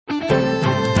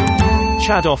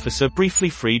Chad officer briefly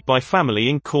freed by family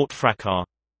in court fracas.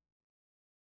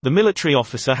 The military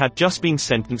officer had just been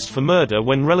sentenced for murder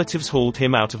when relatives hauled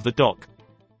him out of the dock.